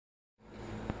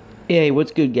Hey,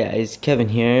 what's good, guys? Kevin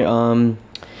here.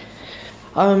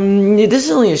 This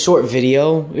is only a short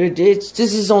video. This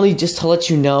is only just to let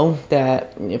you know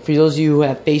that for those of you who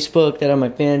have Facebook, that are my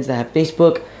fans that have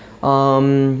Facebook,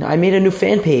 I made a new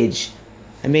fan page.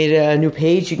 I made a new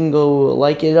page. You can go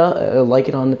like it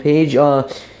on the page.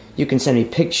 You can send me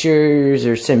pictures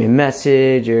or send me a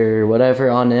message or whatever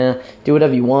on there. Do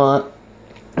whatever you want.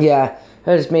 Yeah,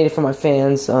 I just made it for my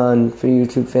fans, for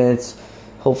YouTube fans.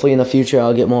 Hopefully in the future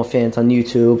I'll get more fans on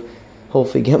YouTube.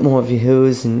 Hopefully get more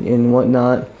views and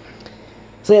whatnot.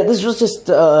 So yeah, this was just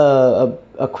a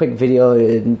quick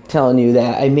video telling you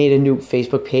that I made a new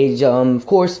Facebook page. Of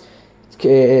course,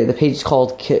 the page is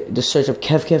called the search of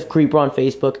Kev Creeper on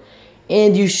Facebook,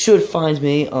 and you should find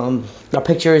me. My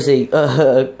picture is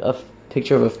a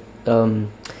picture of a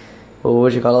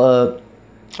what you call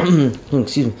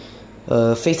excuse me,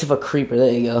 face of a creeper.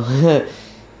 There you go.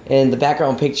 And the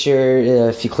background picture,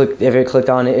 if you ever clicked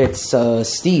on it, it's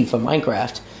Steve from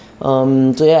Minecraft.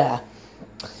 So yeah,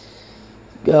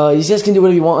 you guys can do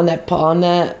whatever you want on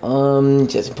that. You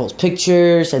guys can post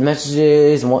pictures, send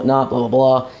messages, and whatnot, blah blah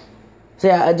blah. So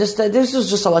yeah, this was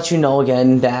just to let you know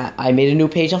again that I made a new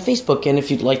page on Facebook, and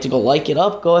if you'd like to go like it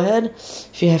up, go ahead.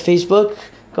 If you have Facebook,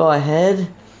 go ahead.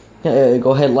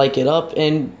 Go ahead, like it up,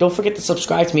 and don't forget to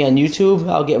subscribe to me on YouTube.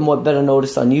 I'll get better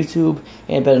notice on YouTube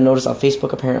and better notice on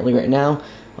Facebook apparently right now.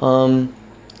 So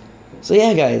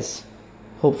yeah, guys,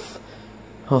 hopefully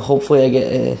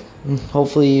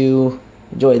you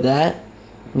enjoyed that,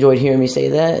 enjoyed hearing me say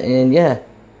that, and yeah,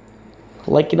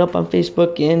 like it up on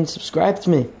Facebook and subscribe to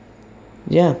me.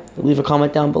 Yeah, leave a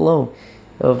comment down below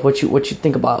of what you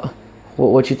think about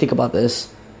what you think about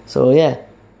this. So yeah,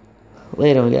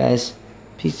 later, guys.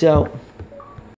 Peace out.